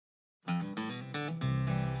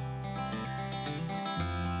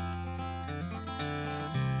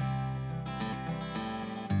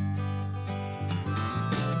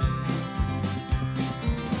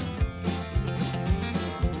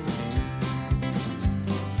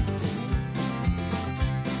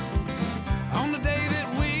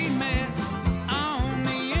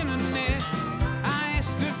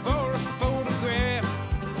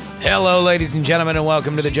Hello, ladies and gentlemen, and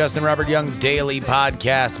welcome to the Justin Robert Young Daily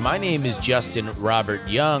Podcast. My name is Justin Robert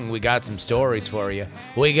Young. We got some stories for you.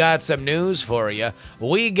 We got some news for you.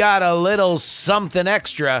 We got a little something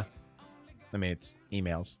extra. I mean, it's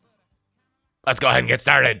emails. Let's go ahead and get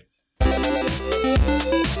started.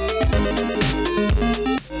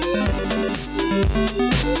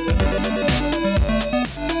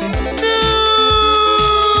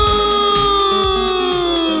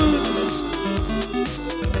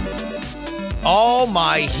 All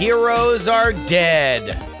my heroes are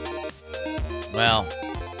dead. Well,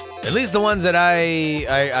 at least the ones that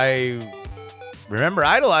I remember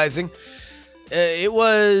idolizing. It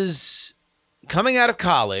was coming out of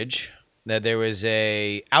college that there was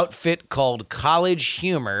a outfit called College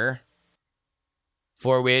Humor,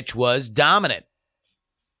 for which was dominant.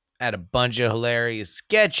 Had a bunch of hilarious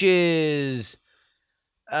sketches.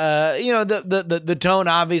 The tone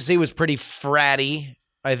obviously was pretty fratty,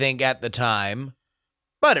 I think, at the time,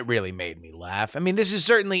 but it really made me laugh. I mean, this is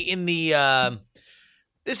certainly in the,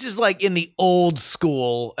 this is like in the old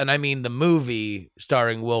school, and I mean the movie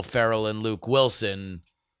starring Will Ferrell and Luke Wilson,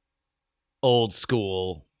 old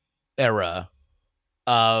school era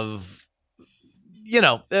of,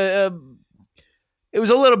 it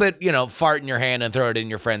was a little bit, fart in your hand and throw it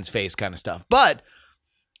in your friend's face kind of stuff, but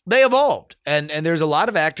they evolved, and there's a lot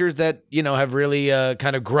of actors that, have really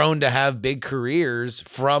kind of grown to have big careers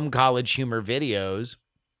from College Humor videos.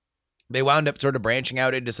 They wound up sort of branching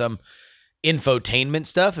out into some infotainment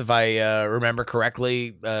stuff, if I remember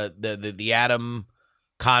correctly. The Adam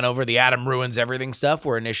Conover, the Adam Ruins Everything stuff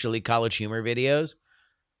were initially College Humor videos.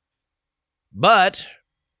 But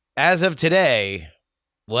as of today,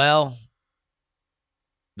 well,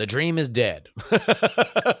 the dream is dead.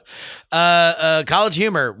 College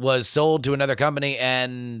Humor was sold to another company,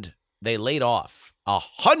 and they laid off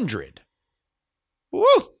 100. Woo!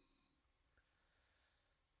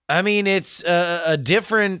 I mean, it's a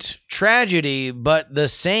different tragedy, but the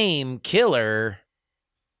same killer.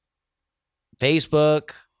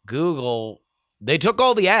 Facebook, Google, they took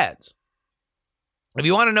all the ads. If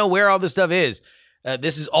you want to know where all this stuff is,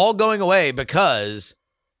 this is all going away because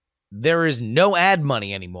there is no ad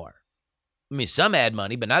money anymore. I mean, some ad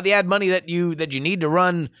money, but not the ad money that you need to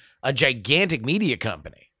run a gigantic media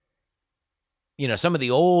company. Some of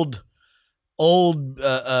the old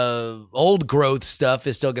growth stuff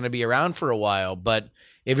is still going to be around for a while. But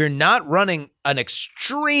if you're not running an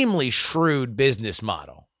extremely shrewd business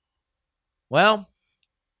model, well,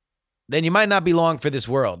 then you might not be long for this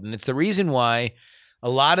world. And it's the reason why a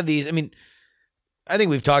lot of these, I mean, I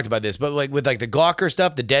think we've talked about this, but with the Gawker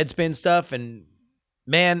stuff, the Deadspin stuff, and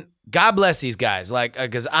man, God bless these guys.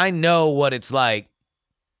 Because I know what it's like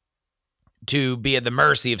to be at the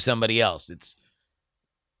mercy of somebody else. It's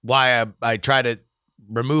why I try to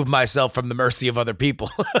remove myself from the mercy of other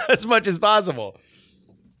people as much as possible.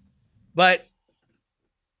 But,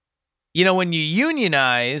 when you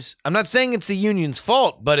unionize, I'm not saying it's the union's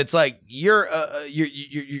fault, but it's like you're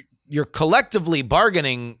collectively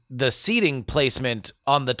bargaining the seating placement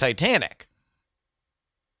on the Titanic.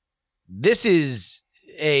 This is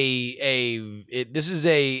a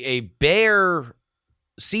bare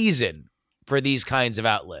season for these kinds of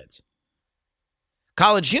outlets.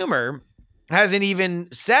 College Humor has an even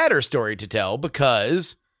sadder story to tell,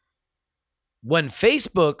 because when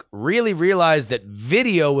Facebook really realized that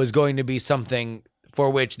video was going to be something for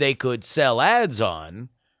which they could sell ads on,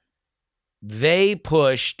 they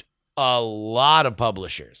pushed a lot of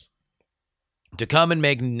publishers to come and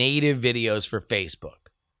make native videos for Facebook.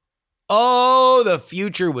 Oh, the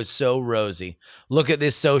future was so rosy. Look at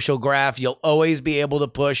this social graph. You'll always be able to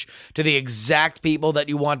push to the exact people that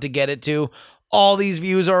you want to get it to. All these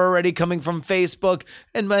views are already coming from Facebook.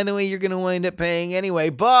 And by the way, you're going to wind up paying anyway,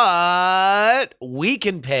 but we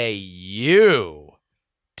can pay you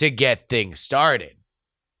to get things started.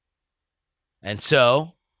 And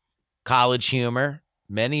so, College Humor,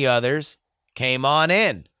 many others, came on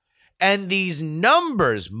in. And these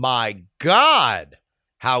numbers, my God,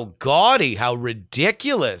 how gaudy, how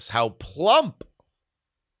ridiculous, how plump.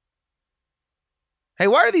 Hey,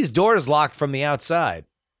 why are these doors locked from the outside?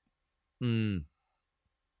 Yeah,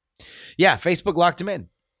 Facebook locked them in.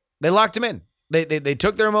 They locked them in. They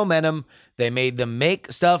took their momentum. They made them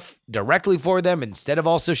make stuff directly for them instead of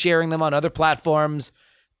also sharing them on other platforms.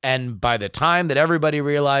 And by the time that everybody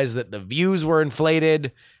realized that the views were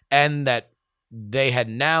inflated and that they had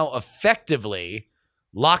now effectively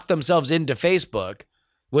locked themselves into Facebook,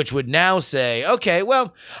 which would now say, okay,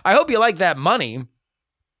 well, I hope you like that money,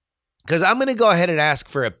 because I'm going to go ahead and ask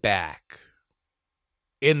for it back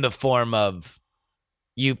in the form of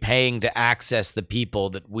you paying to access the people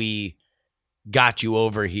that we got you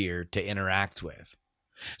over here to interact with.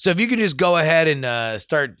 So if you could just go ahead and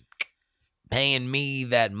start paying me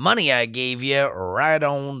that money I gave you right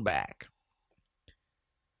on back.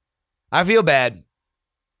 I feel bad.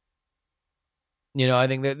 You know, I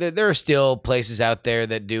think that there are still places out there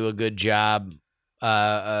that do a good job.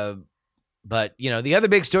 But, you know, the other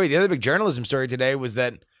big journalism story today was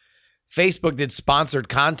that Facebook did sponsored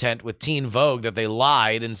content with Teen Vogue that they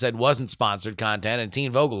lied and said wasn't sponsored content, and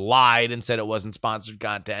Teen Vogue lied and said it wasn't sponsored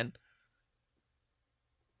content.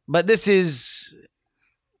 But this is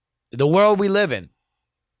the world we live in.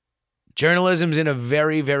 Journalism's in a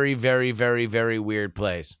very, very, very, very, very weird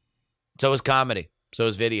place. So is comedy. So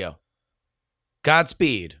is video.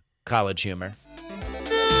 Godspeed, College Humor.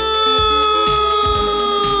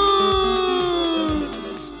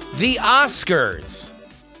 The Oscars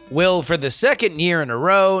will, for the second year in a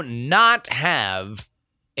row, not have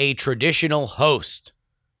a traditional host.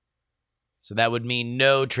 So that would mean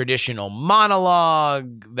no traditional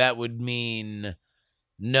monologue. That would mean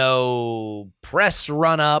no press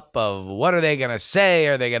run-up of what are they going to say?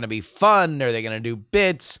 Are they going to be fun? Are they going to do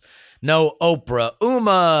bits? No Oprah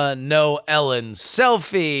Uma, no Ellen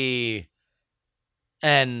selfie.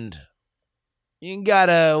 And you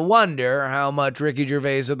gotta wonder how much Ricky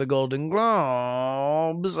Gervais of the Golden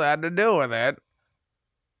Globes had to do with it.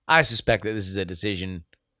 I suspect that this is a decision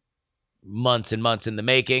months and months in the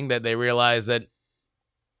making, that they realized that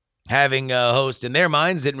having a host in their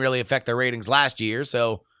minds didn't really affect their ratings last year,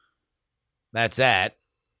 so that's that.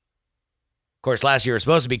 Of course, last year was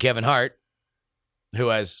supposed to be Kevin Hart, who,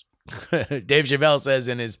 as Dave Chappelle says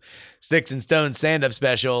in his Sticks and Stones stand-up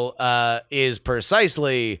special, is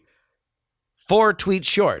precisely 4 tweets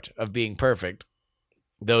short of being perfect.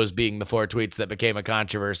 Those being the 4 tweets that became a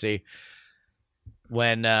controversy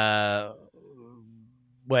when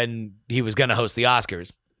he was going to host the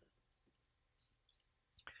Oscars.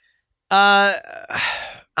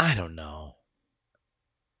 I don't know.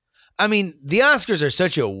 I mean, the Oscars are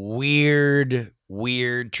such a weird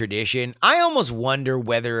tradition. I almost wonder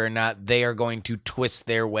whether or not they are going to twist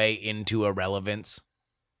their way into irrelevance,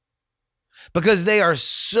 because they are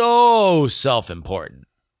so self-important.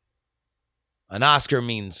 An Oscar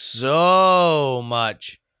means so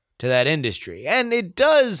much to that industry, and it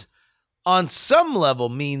does on some level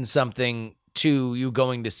mean something to you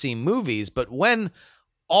going to see movies, but when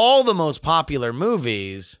all the most popular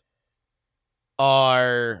movies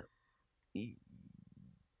are,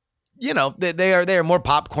 you know, they are more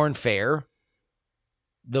popcorn fare,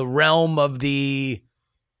 the realm of the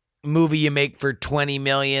movie you make for 20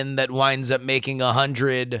 million that winds up making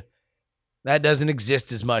 100, that doesn't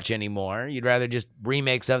exist as much anymore. You'd rather just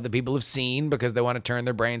remake stuff that people have seen because they want to turn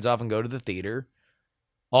their brains off and go to the theater.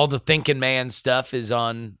 All the thinking man stuff is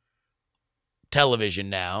on television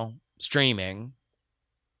now, streaming.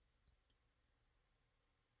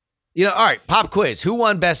 You know, all right, pop quiz. Who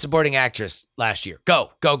won Best Supporting Actress last year?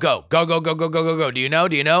 Go. Do you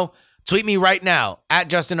know? Tweet me right now, at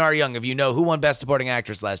Justin R. Young, if you know who won Best Supporting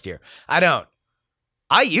Actress last year. I don't.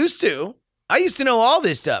 I used to know all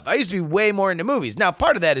this stuff. I used to be way more into movies. Now,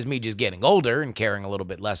 part of that is me just getting older and caring a little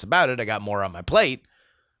bit less about it. I got more on my plate.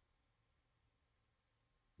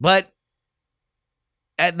 But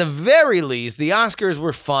at the very least, the Oscars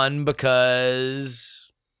were fun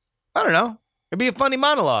because, I don't know, it'd be a funny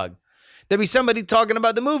monologue. There'd be somebody talking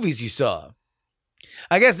about the movies you saw.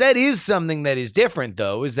 I guess that is something that is different,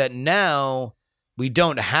 though, is that now we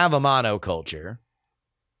don't have a monoculture.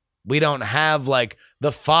 We don't have, like,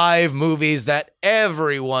 the 5 movies that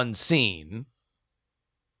everyone's seen.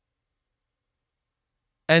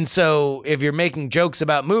 And so if you're making jokes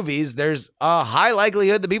about movies, there's a high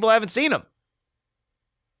likelihood that people haven't seen them.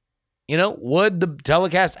 You know, would the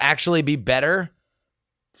telecast actually be better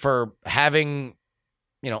for having,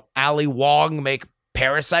 you know, Ali Wong make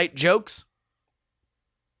Parasite jokes?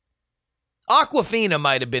 Awkwafina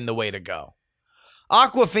might have been the way to go.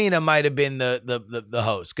 Awkwafina might have been the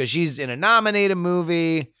host because she's in a nominated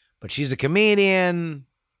movie, but she's a comedian.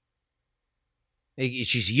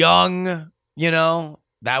 She's young, you know.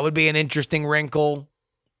 That would be an interesting wrinkle.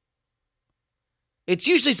 It's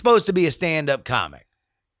usually supposed to be a stand-up comic.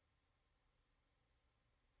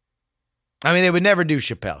 I mean, they would never do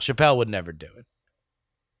Chappelle. Chappelle would never do it.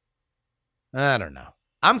 I don't know.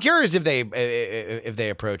 I'm curious if they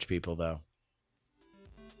approach people, though.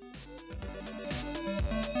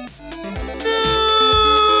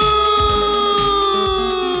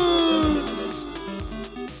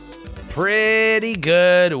 Pretty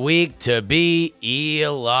good week to be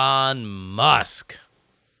Elon Musk.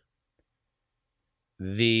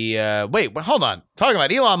 Wait, hold on. Talking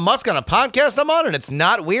about Elon Musk on a podcast I'm on, and it's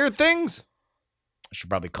not Weird Things? I should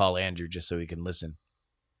probably call Andrew just so he can listen.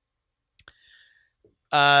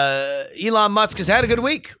 Elon Musk has had a good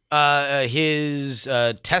week. His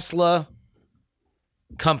Tesla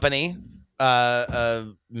company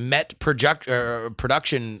met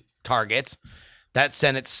production targets. That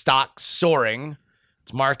sent its stock soaring.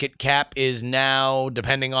 Its market cap is now,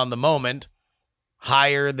 depending on the moment,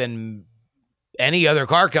 higher than any other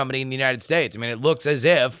car company in the United States. I mean, it looks as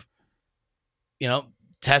if,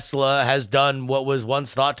 Tesla has done what was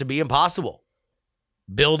once thought to be impossible.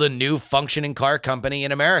 Build a new functioning car company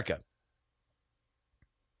in America.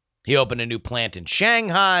 He opened a new plant in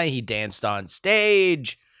Shanghai. He danced on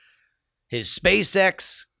stage. His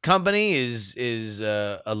SpaceX company is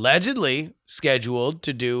allegedly scheduled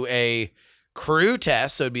to do a crew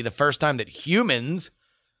test. So it'd be the first time that humans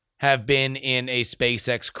have been in a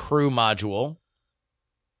SpaceX crew module.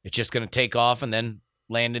 It's just going to take off and then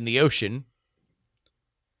land in the ocean.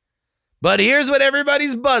 But here's what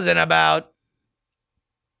everybody's buzzing about.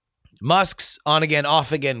 Musk's on-again,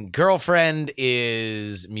 off-again girlfriend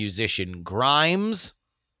is musician Grimes.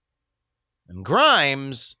 And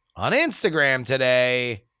Grimes, on Instagram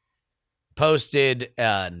today, posted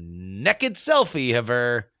a naked selfie of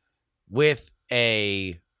her with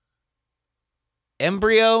a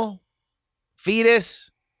embryo, fetus,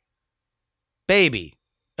 baby.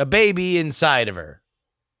 A baby inside of her.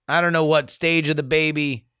 I don't know what stage of the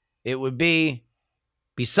baby it would be.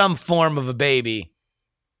 Be some form of a baby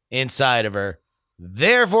inside of her,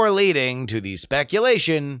 therefore leading to the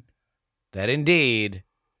speculation that indeed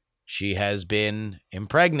she has been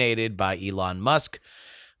impregnated by Elon Musk.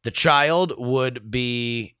 The child would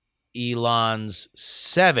be Elon's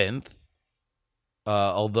seventh,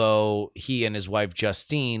 although he and his wife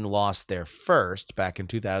Justine lost their first back in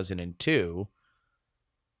 2002.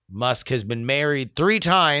 Musk has been married 3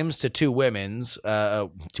 times to two women,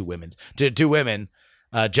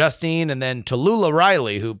 Justine and then Tallulah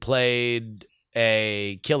Riley, who played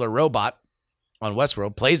a killer robot on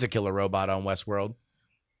Westworld, plays a killer robot on Westworld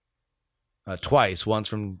twice, once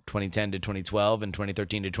from 2010 to 2012 and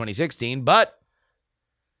 2013 to 2016. But,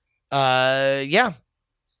 Elon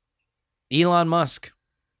Musk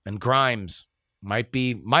and Grimes might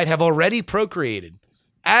have already procreated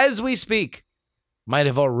as we speak. Might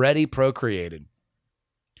have already procreated.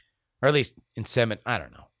 Or at least insemin. I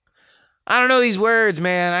don't know. I don't know these words,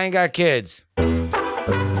 man. I ain't got kids.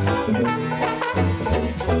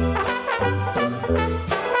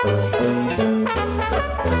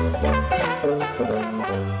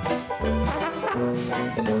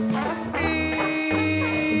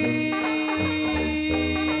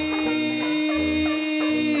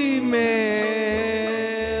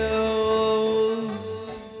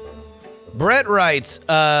 Brett writes,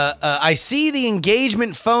 I see the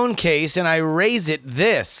engagement phone case and I raise it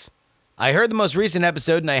this. I heard the most recent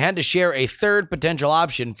episode and I had to share a third potential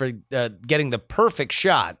option for getting the perfect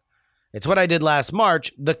shot. It's what I did last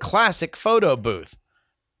March, the classic photo booth.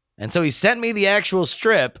 And so he sent me the actual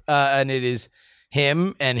strip, and it is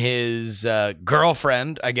him and his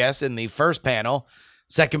girlfriend, I guess, in the first panel.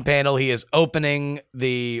 Second panel, he is opening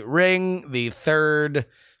the ring. The third,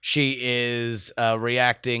 she is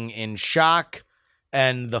reacting in shock.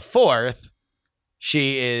 And the fourth,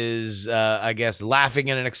 she is, I guess, laughing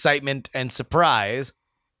in an excitement and surprise.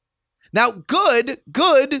 Now, good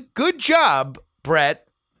job, Brett.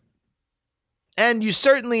 And you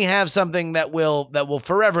certainly have something that will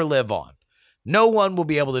forever live on. No one will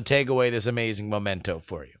be able to take away this amazing memento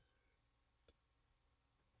for you.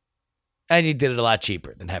 And you did it a lot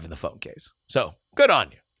cheaper than having the phone case. So, good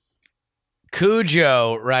on you.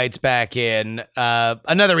 Cujo writes back in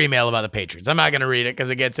another email about the Patriots. I'm not going to read it because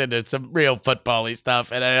it gets into some real football-y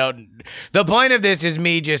stuff. And the point of this is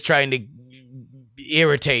me just trying to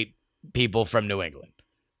irritate people from New England.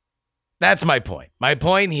 That's my point. My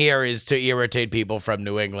point here is to irritate people from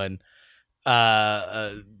New England.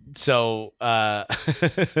 So I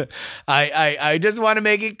just want to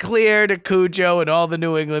make it clear to Cujo and all the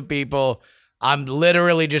New England people, I'm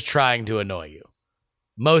literally just trying to annoy you.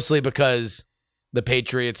 Mostly because the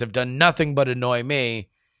Patriots have done nothing but annoy me,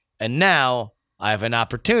 and now I have an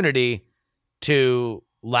opportunity to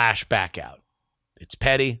lash back out. It's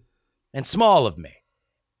petty and small of me.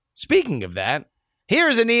 Speaking of that,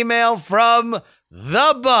 here's an email from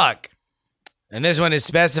the Buck. And this one is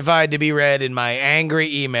specified to be read in my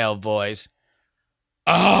angry email voice.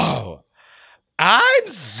 Oh, I'm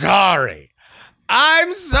sorry.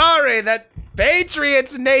 I'm sorry that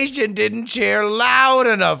Patriots Nation didn't cheer loud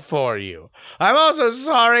enough for you. I'm also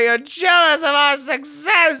sorry you're jealous of our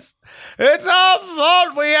success. It's our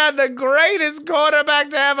fault we had the greatest quarterback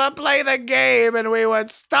to ever play the game, and we were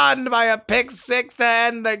stunned by a pick six to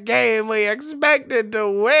end the game we expected to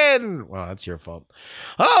win. Well, that's your fault.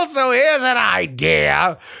 Also, here's an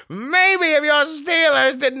idea. Maybe if your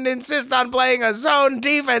Steelers didn't insist on playing a zone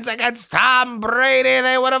defense against Tom Brady,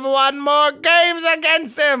 they would have won more games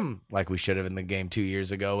against him. Like we should have in the game 2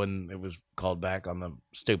 years ago when it was called back on the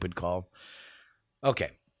stupid call.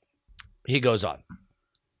 Okay. He goes on.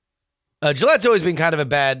 Gillette's always been kind of a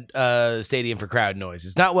bad stadium for crowd noise.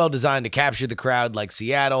 It's not well designed to capture the crowd like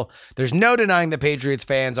Seattle. There's no denying the Patriots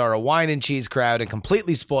fans are a wine and cheese crowd and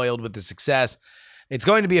completely spoiled with the success. It's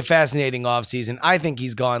going to be a fascinating offseason. I think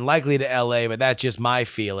he's gone, likely to LA, but that's just my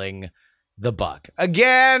feeling. The Buck.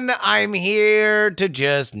 Again, I'm here to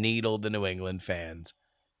just needle the New England fans.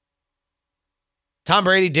 Tom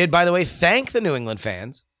Brady did, by the way, thank the New England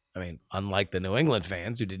fans. I mean, unlike the New England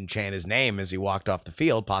fans who didn't chant his name as he walked off the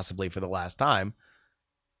field, possibly for the last time,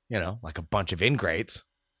 you know, like a bunch of ingrates.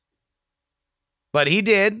 But he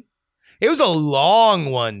did. It was a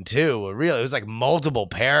long one, too. It was like multiple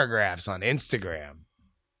paragraphs on Instagram.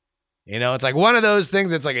 You know, it's like one of those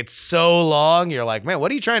things that's like, it's so long. You're like, man,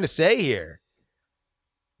 what are you trying to say here?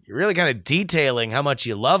 You're really kind of detailing how much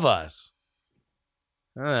you love us.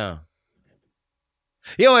 I don't know.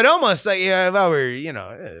 You know, it almost like, if I were, you know,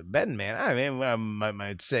 a betting man, I mean, I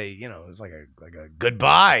might say, you know, it's like a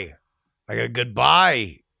goodbye, like a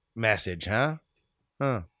goodbye message, huh?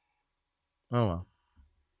 Oh, well.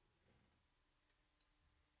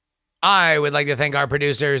 I would like to thank our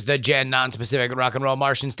producers, the Gen Non-Specific Rock and Roll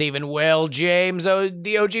Martian, Stephen, Will, James,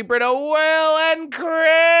 the OG Brito, Will, and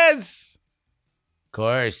Chris. Of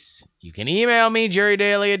course, you can email me,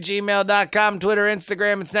 jurydaily@gmail.com, Twitter,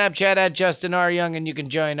 Instagram, and Snapchat @JustinRYoung, and you can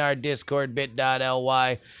join our Discord,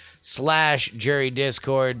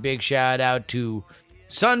 bit.ly/jurydiscord. Big shout out to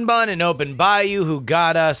Sunbun and Open Bayou who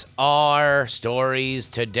got us our stories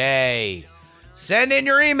today. Send in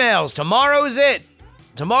your emails. Tomorrow is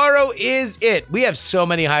it. We have so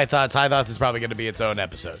many High Thoughts. High Thoughts is probably going to be its own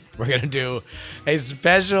episode. We're going to do a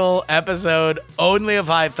special episode only of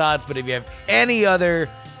High Thoughts. But if you have any other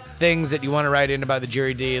things that you want to write in about the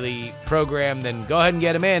Jury Daily program, then go ahead and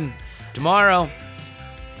get them in tomorrow.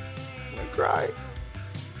 I'm going to cry.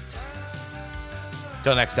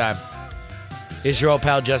 Till next time, it's your old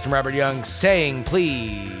pal Justin Robert Young saying,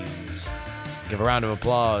 please give a round of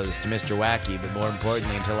applause to Mr. Wacky. But more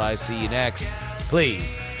importantly, until I see you next,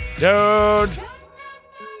 please don't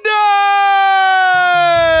die!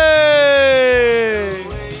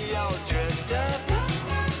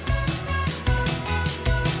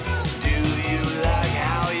 Do you like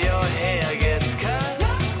how your hair gets cut?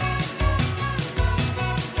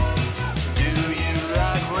 Do you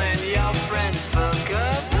like when your friends fuck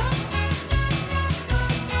up?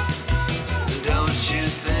 Don't you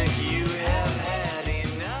think you have had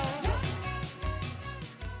enough?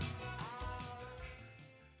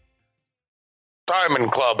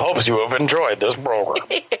 Diamond Club hopes you have enjoyed this program.